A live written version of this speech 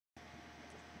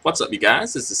What's up, you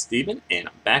guys? This is Steven, and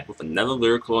I'm back with another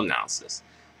lyrical analysis.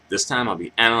 This time I'll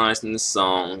be analyzing the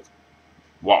song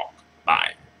Walk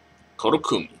by Koda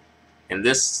Kumi. And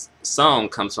this song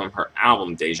comes from her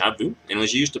album Deja Vu and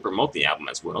was used to promote the album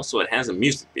as well, so it has a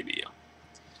music video.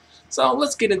 So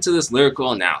let's get into this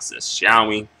lyrical analysis, shall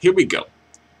we? Here we go.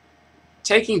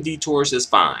 Taking detours is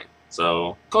fine.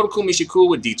 So Koda Kumi, she cool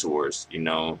with detours,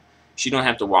 She don't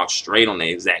have to walk straight on the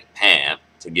exact path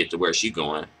to get to where she's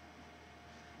going,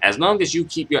 as long as you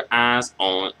keep your eyes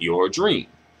on your dream.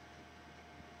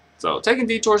 So taking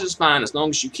detours is fine as long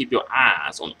as you keep your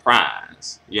eyes on the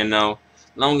prize, As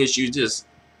long as you just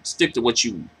stick to what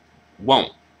you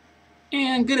want.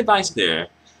 And good advice there,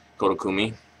 Koda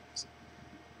Kumi.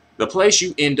 The place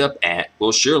you end up at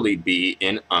will surely be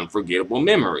an unforgettable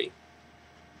memory.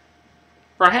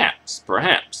 Perhaps,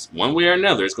 one way or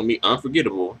another, it's going to be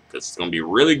unforgettable because it's going to be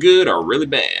really good or really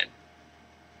bad.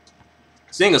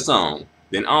 Sing a song,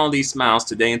 then all these smiles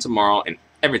today and tomorrow, and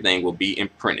everything will be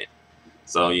imprinted.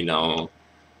 So,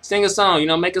 sing a song,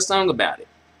 make a song about it.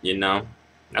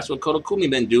 That's what Koda Kumi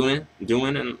been doing,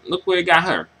 and look where it got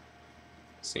her.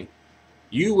 See,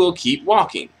 you will keep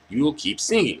walking, you will keep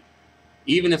singing,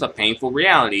 even if a painful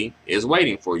reality is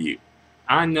waiting for you.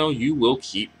 I know you will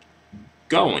keep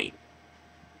going.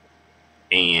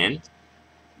 And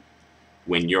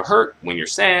when you're hurt, when you're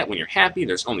sad, when you're happy,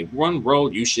 there's only one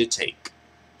road you should take.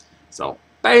 So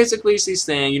basically she's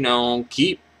saying, you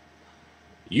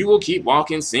will keep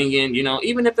walking, singing,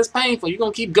 even if it's painful, you're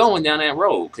going to keep going down that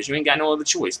road because you ain't got no other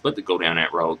choice but to go down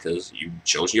that road because you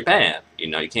chose your path.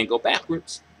 You can't go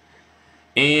backwards.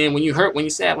 And when you're hurt, when you're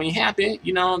sad, when you're happy,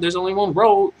 there's only one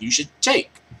road you should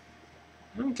take.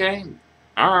 Okay.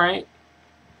 All right.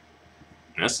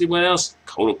 Let's see what else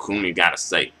Koda Kumi got to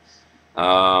say.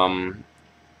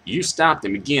 You stopped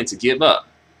and began to give up.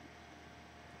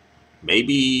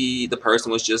 Maybe the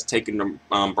person was just taking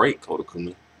a break, Koda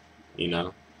Kumi.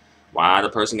 Why the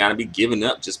person got to be giving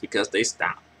up just because they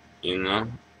stopped?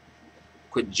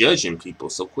 Quit judging people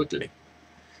so quickly.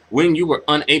 When you were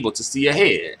unable to see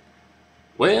ahead,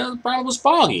 well, it probably was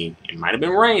foggy. It might have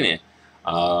been raining.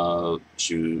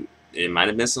 Shoot, it might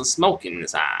have been some smoke in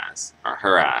his eyes or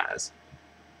her eyes.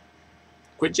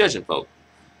 Quit judging folk.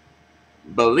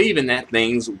 Believing that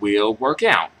things will work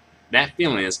out. That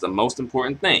feeling is the most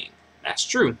important thing. That's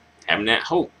true. Having that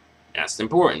hope, that's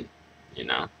important.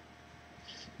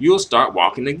 You'll start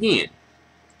walking again.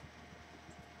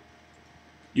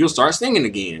 You'll start singing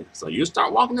again. So you'll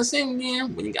start walking and singing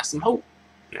again when you got some hope.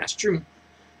 That's true.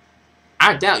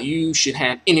 I doubt you should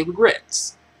have any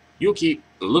regrets. You'll keep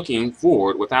looking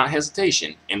forward without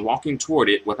hesitation and walking toward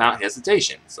it without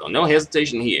hesitation. So no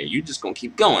hesitation here. You're just going to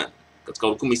keep going. Because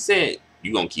Koda Kumi said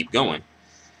you're going to keep going.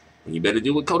 And you better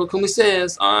do what Koda Kumi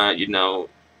says.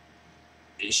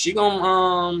 She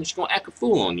gonna act a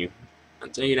fool on you. I'll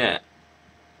tell you that.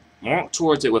 Walk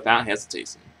towards it without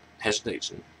hesitation.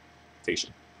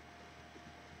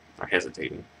 Or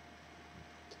hesitating.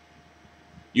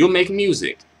 You'll make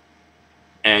music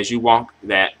as you walk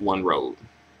that one road.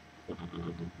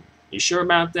 You sure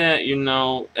about that?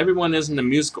 Everyone isn't a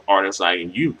musical artist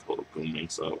like you, Koda Kumi,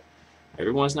 so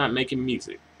everyone's not making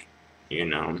music.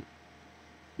 They'll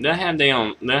have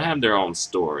their own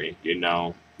story,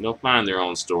 They'll find their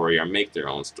own story or make their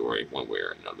own story one way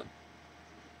or another.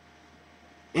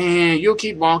 And you'll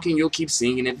keep walking, you'll keep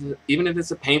singing, even if it's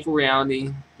a painful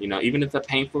reality, even if a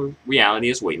painful reality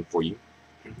is waiting for you,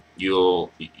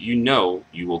 you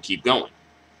will keep going.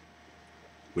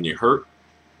 When you're hurt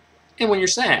and when you're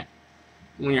sad.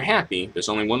 When you're happy, there's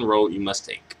only one road you must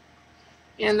take.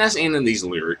 And that's the end of these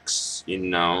lyrics,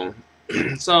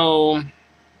 So,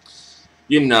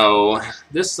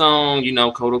 this song,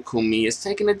 Koda Kumi is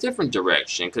taking a different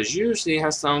direction because usually her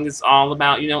song is all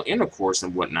about, intercourse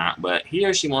and whatnot. But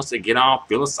here she wants to get all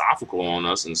philosophical on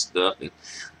us and stuff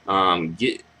and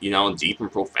get, deep and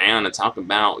profound and talk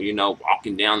about,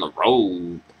 walking down the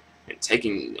road and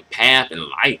taking the path in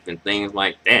life and things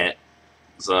like that.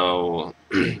 So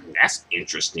that's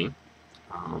interesting.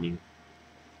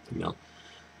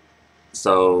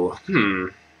 So,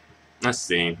 let's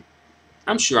see.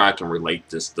 I'm sure I can relate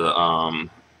this to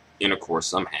intercourse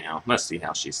somehow. Let's see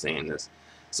how she's saying this.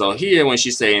 So here when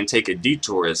she's saying take a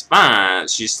detour is fine,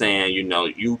 she's saying,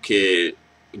 you could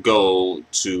go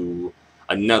to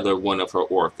another one of her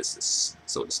orifices,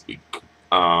 so to speak.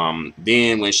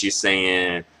 Then when she's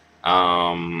saying,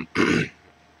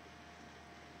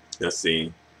 let's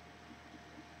see,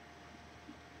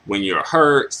 when you're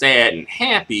hurt, sad, and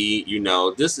happy,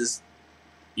 this is,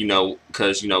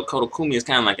 because, Koda Kumi is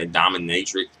kind of like a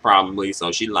dominatrix, probably.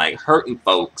 So she like hurting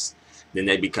folks, then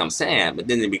they become sad, but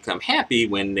then they become happy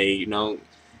when they,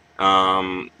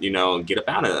 you know, get up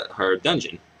out of her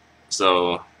dungeon.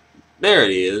 So there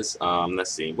it is.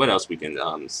 Let's see what else we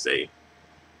can say.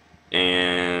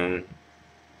 And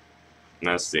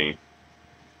let's see.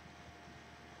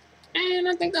 And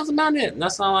I think that's about it.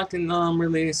 That's all I can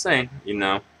really say, you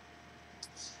know.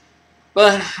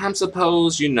 But I'm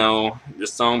suppose, you know,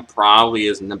 this song probably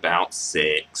isn't about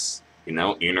sex, you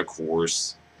know,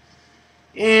 intercourse,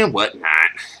 and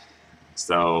whatnot.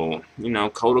 So, you know,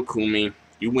 Koda Kumi,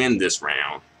 you win this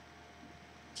round.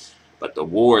 But the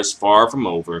war is far from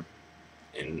over.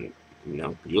 And, you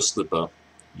know, you'll slip up.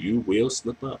 You will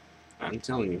slip up. I'm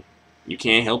telling you. You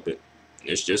can't help it.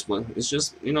 It's just,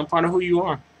 you know, part of who you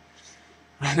are.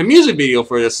 The music video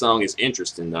for this song is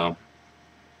interesting, though.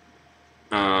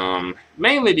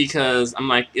 Mainly because I'm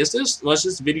like, was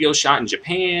this video shot in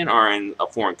Japan or in a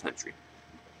foreign country?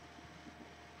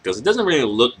 Because it doesn't really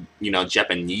look, you know,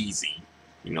 Japanesey,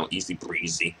 you know, easy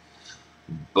breezy.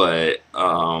 But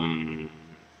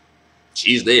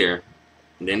she's there.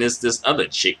 And then there's this other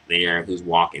chick there who's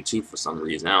walking too for some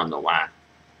reason. I don't know why.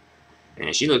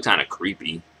 And she looked kind of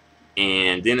creepy.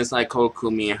 And then it's like Koda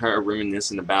Kumi and her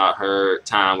reminiscing about her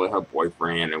time with her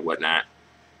boyfriend and whatnot.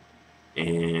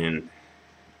 And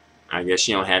I guess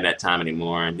she don't have that time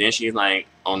anymore. And then she's like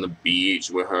on the beach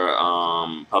with her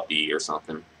puppy or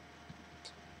something.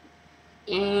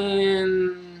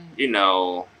 And, you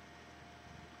know,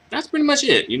 that's pretty much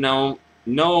it. You know,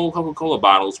 no Coca-Cola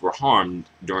bottles were harmed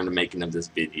during the making of this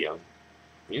video.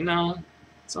 You know,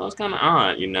 so it's kind of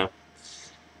odd, you know.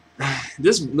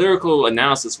 This lyrical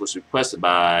analysis was requested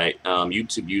by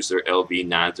YouTube user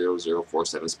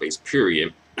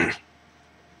LV90047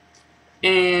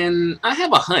 and I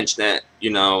have a hunch that, you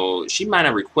know, she might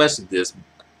have requested this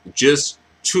just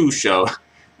to show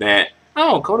that,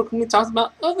 oh, Koda Kumi talks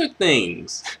about other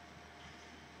things.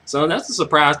 So that's a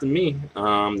surprise to me,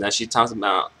 that she talks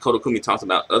about, Koda Kumi talks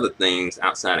about other things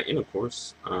outside of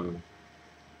intercourse.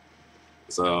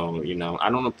 So, you know,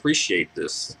 I don't appreciate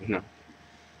this, you know.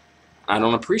 I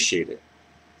don't appreciate it.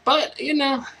 But, you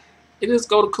know, it is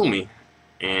Koda Kumi.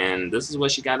 And this is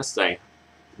what she got to say.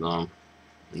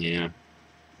 Yeah.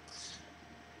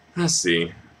 Let's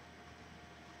see.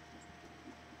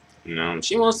 You know,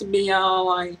 she wants to be all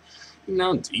like, you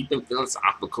know, deep and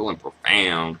philosophical and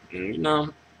profound. And, you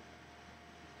know,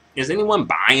 is anyone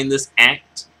buying this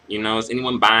act? You know, is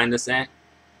anyone buying this act?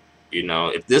 You know,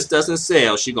 if this doesn't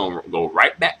sell, she gonna go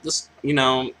right back to, you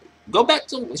know,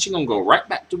 she gonna go right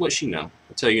back to what she know.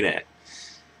 I'll tell you that.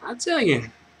 I tell you,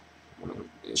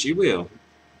 she will.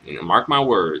 You know, mark my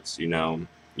words. You know,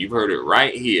 you've heard it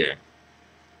right here.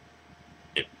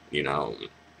 If, you know,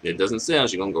 it doesn't sell,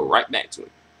 she's gonna go right back to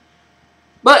it.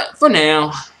 But for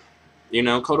now, you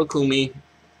know, Koda Kumi,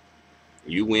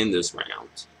 you win this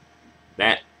round.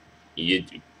 That you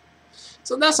do.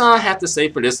 So that's all I have to say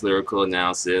for this lyrical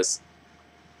analysis.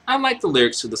 I like the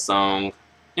lyrics to the song.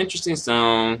 Interesting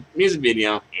song. Music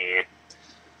video.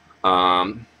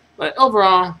 But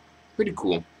overall, pretty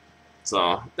cool.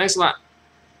 So thanks a lot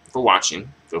for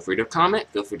watching. Feel free to comment.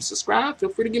 Feel free to subscribe. Feel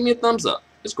free to give me a thumbs up.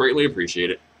 It's greatly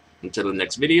appreciated. Until the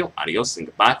next video, adios and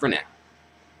goodbye for now.